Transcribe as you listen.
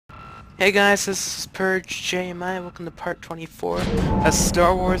Hey guys, this is Purge JMI. Welcome to part 24 of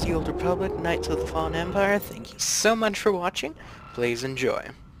Star Wars The Old Republic, Knights of the Fallen Empire. Thank you so much for watching. Please enjoy.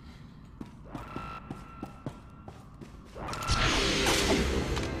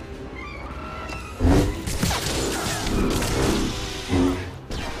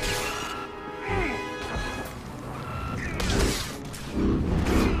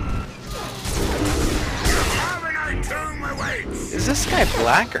 Is this guy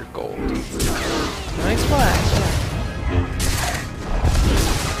black or gold? No, he's black.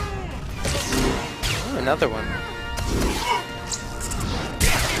 Oh, another one.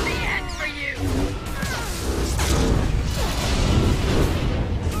 This is the end for you.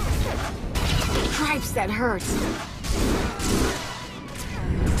 Cripes, that hurts.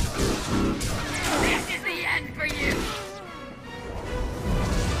 This is the end for you.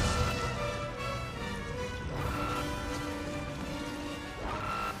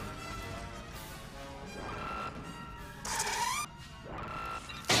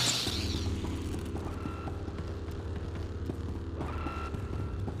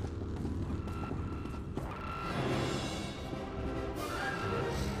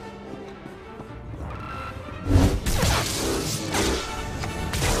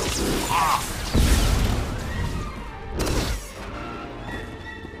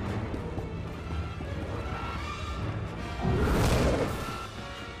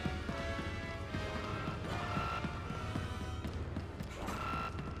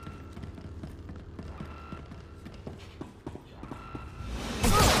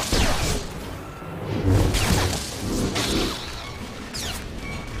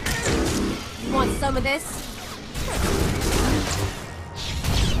 Want some of this?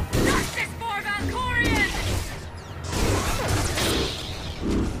 Justice for Valkorion!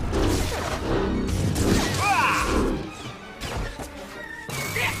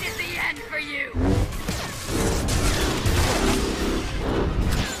 This is the end for you.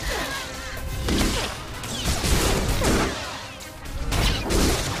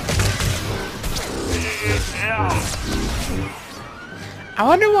 I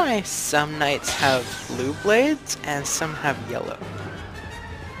wonder why some knights have blue blades and some have yellow.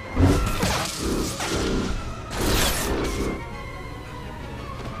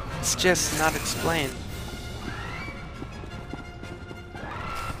 It's just not explained.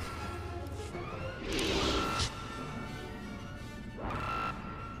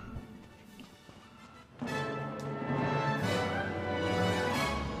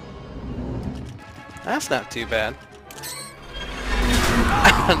 That's not too bad.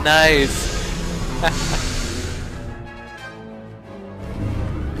 Nice.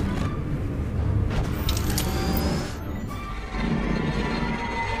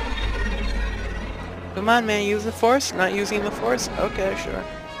 Come on, man, use the Force? Not using the Force? Okay, sure.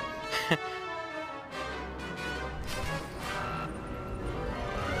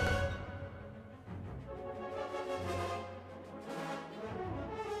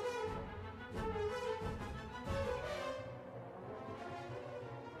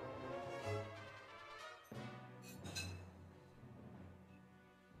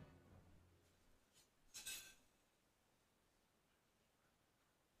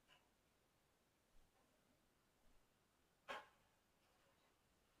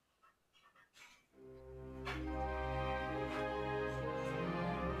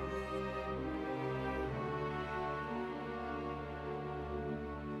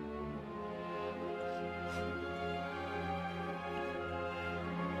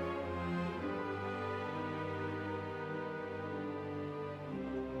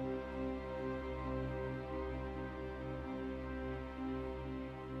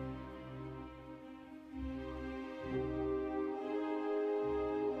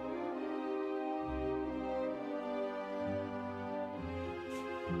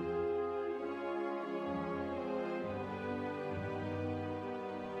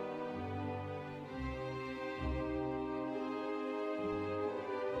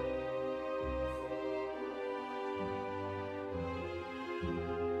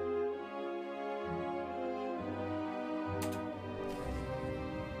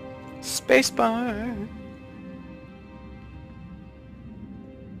 Spacebar.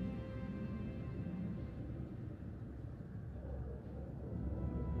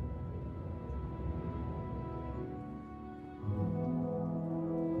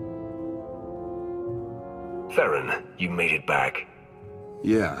 Theron, you made it back.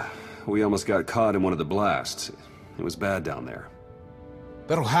 Yeah, we almost got caught in one of the blasts. It was bad down there.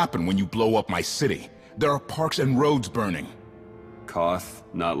 That'll happen when you blow up my city. There are parks and roads burning. Koth,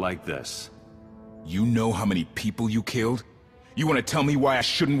 not like this. You know how many people you killed? You want to tell me why I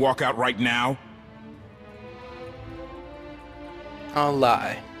shouldn't walk out right now? I'll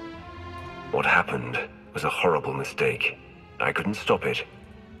lie. What happened was a horrible mistake. I couldn't stop it.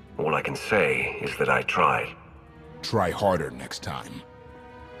 All I can say is that I tried. Try harder next time.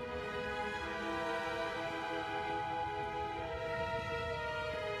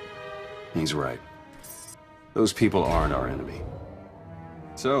 He's right. Those people aren't our enemy.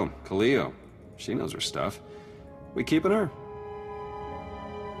 So, Khalil, she knows her stuff. We keeping her?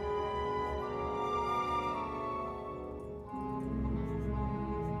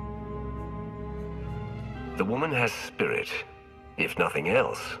 The woman has spirit. If nothing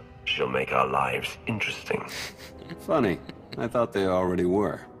else, she'll make our lives interesting. Funny. I thought they already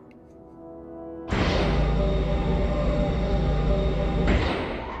were.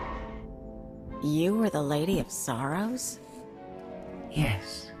 You were the Lady of Sorrows?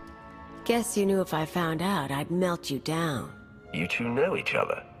 Yes. Guess you knew if I found out, I'd melt you down. You two know each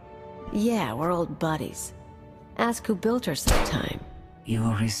other. Yeah, we're old buddies. Ask who built her sometime. You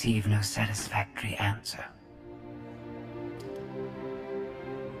will receive no satisfactory answer.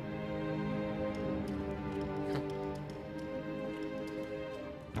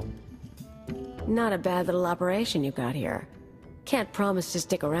 Not a bad little operation you got here. Can't promise to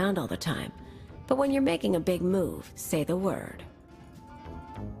stick around all the time. But when you're making a big move, say the word.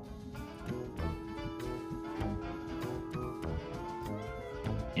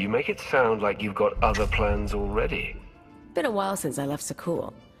 You make it sound like you've got other plans already. Been a while since I left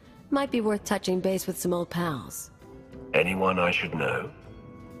Sakul. Might be worth touching base with some old pals. Anyone I should know?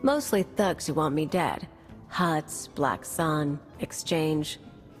 Mostly thugs who want me dead. Huts, Black Sun, Exchange.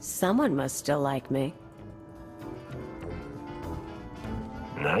 Someone must still like me.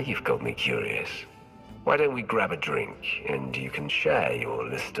 Now you've got me curious. Why don't we grab a drink, and you can share your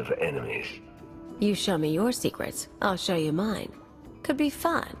list of enemies? You show me your secrets, I'll show you mine. Could be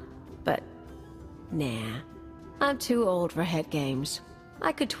fun, but... nah. I'm too old for head games.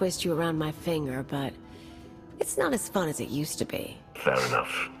 I could twist you around my finger, but... it's not as fun as it used to be. Fair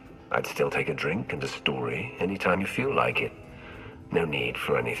enough. I'd still take a drink and a story anytime you feel like it. No need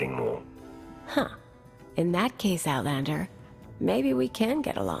for anything more. Huh. In that case, Outlander, maybe we can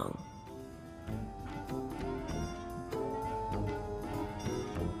get along.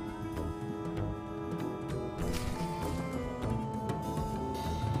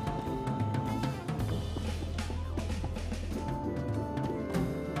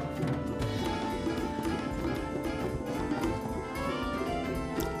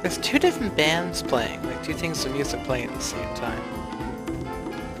 There's two different bands playing, like two things of music playing at the same time.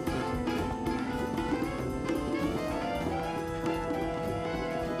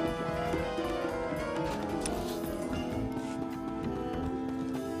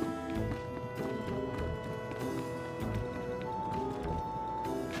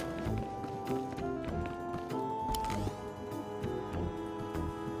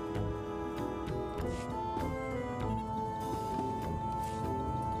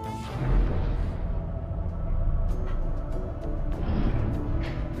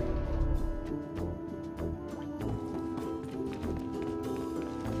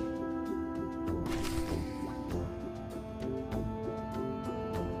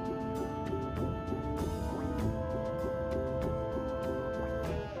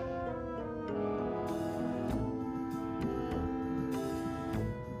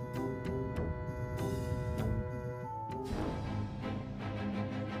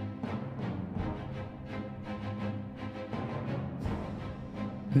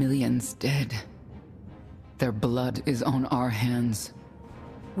 Millions dead. Their blood is on our hands.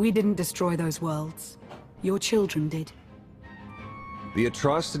 We didn't destroy those worlds. Your children did. The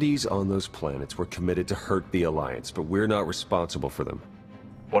atrocities on those planets were committed to hurt the Alliance, but we're not responsible for them.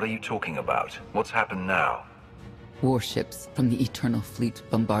 What are you talking about? What's happened now? Warships from the Eternal Fleet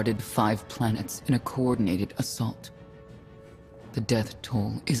bombarded 5 planets in a coordinated assault. The death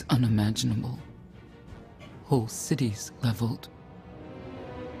toll is unimaginable. Whole cities leveled.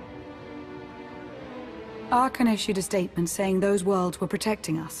 Arkan issued a statement saying those worlds were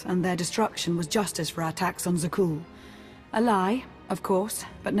protecting us, and their destruction was justice for our attacks on Zakul. A lie, of course,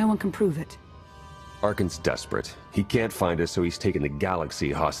 but no one can prove it. Arkan's desperate. He can't find us, so he's taken the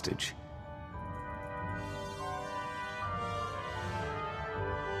galaxy hostage.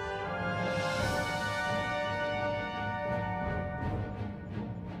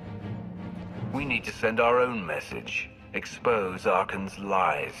 We need to send our own message. Expose Arkan's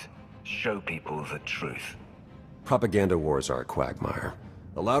lies. Show people the truth. Propaganda wars are a quagmire.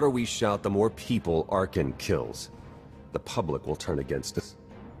 The louder we shout, the more people Arkan kills. The public will turn against us.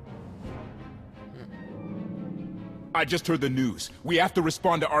 I just heard the news. We have to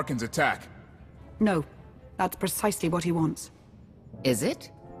respond to Arkan's attack. No. That's precisely what he wants. Is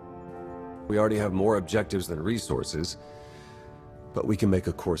it? We already have more objectives than resources, but we can make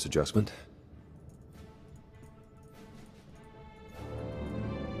a course adjustment.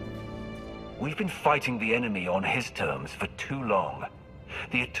 We've been fighting the enemy on his terms for too long.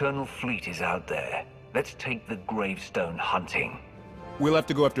 The Eternal Fleet is out there. Let's take the gravestone hunting. We'll have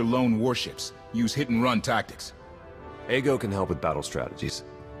to go after lone warships. Use hit-and-run tactics. Ego can help with battle strategies.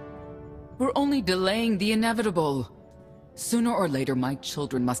 We're only delaying the inevitable. Sooner or later, my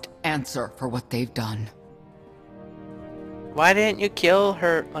children must answer for what they've done. Why didn't you kill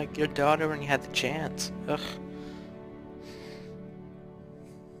her, like your daughter, when you had the chance? Ugh.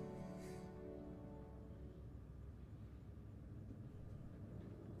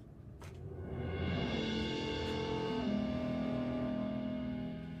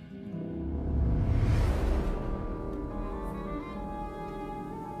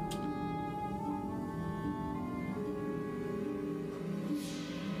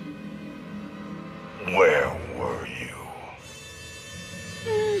 Where were you?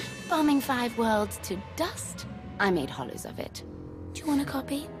 Bombing 5 worlds to dust. I made hollows of it. Do you want a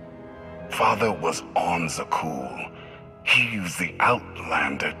copy? Father was on Zakul. He used the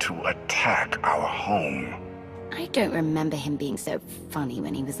Outlander to attack our home. I don't remember him being so funny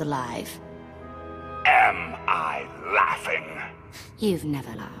when he was alive. Am I laughing? You've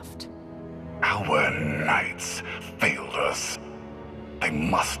never laughed. Our knights failed us. They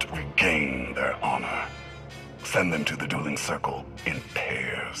must regain their honor. Send them to the dueling circle in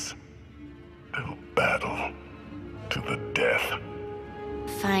pairs. They'll battle to the death.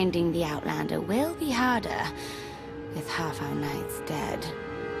 Finding the Outlander will be harder, with half our knights dead.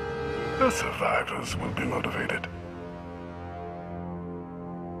 The survivors will be motivated.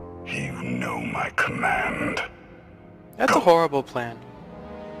 You know my command. That's a horrible plan.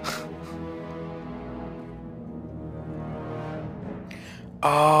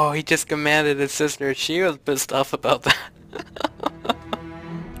 Oh, he just commanded his sister. She was pissed off about that.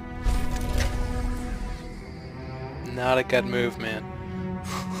 Not a good move, man.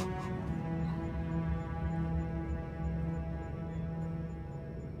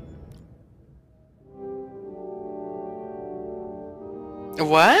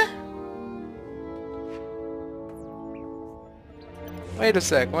 What? Wait a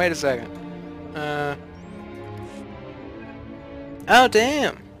second. Oh,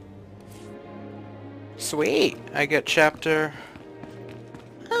 damn. Sweet. I get chapter...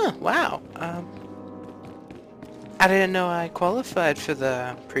 Oh, wow. I didn't know I qualified for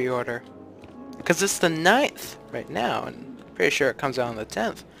the pre-order. Because it's the 9th right now, and pretty sure it comes out on the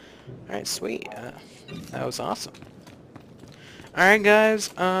 10th. Alright, sweet. That was awesome. Alright,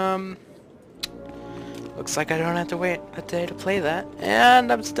 guys. Looks like I don't have to wait a day to play that.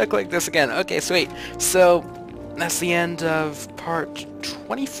 And I'm stuck like this again. Okay, sweet. So... that's the end of part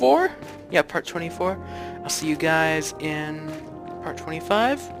 24? Yeah, part 24. I'll see you guys in part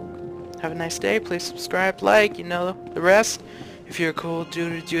 25. Have a nice day. Please subscribe, like, you know the rest. If you're cool,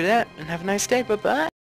 do that. And have a nice day. Bye-bye.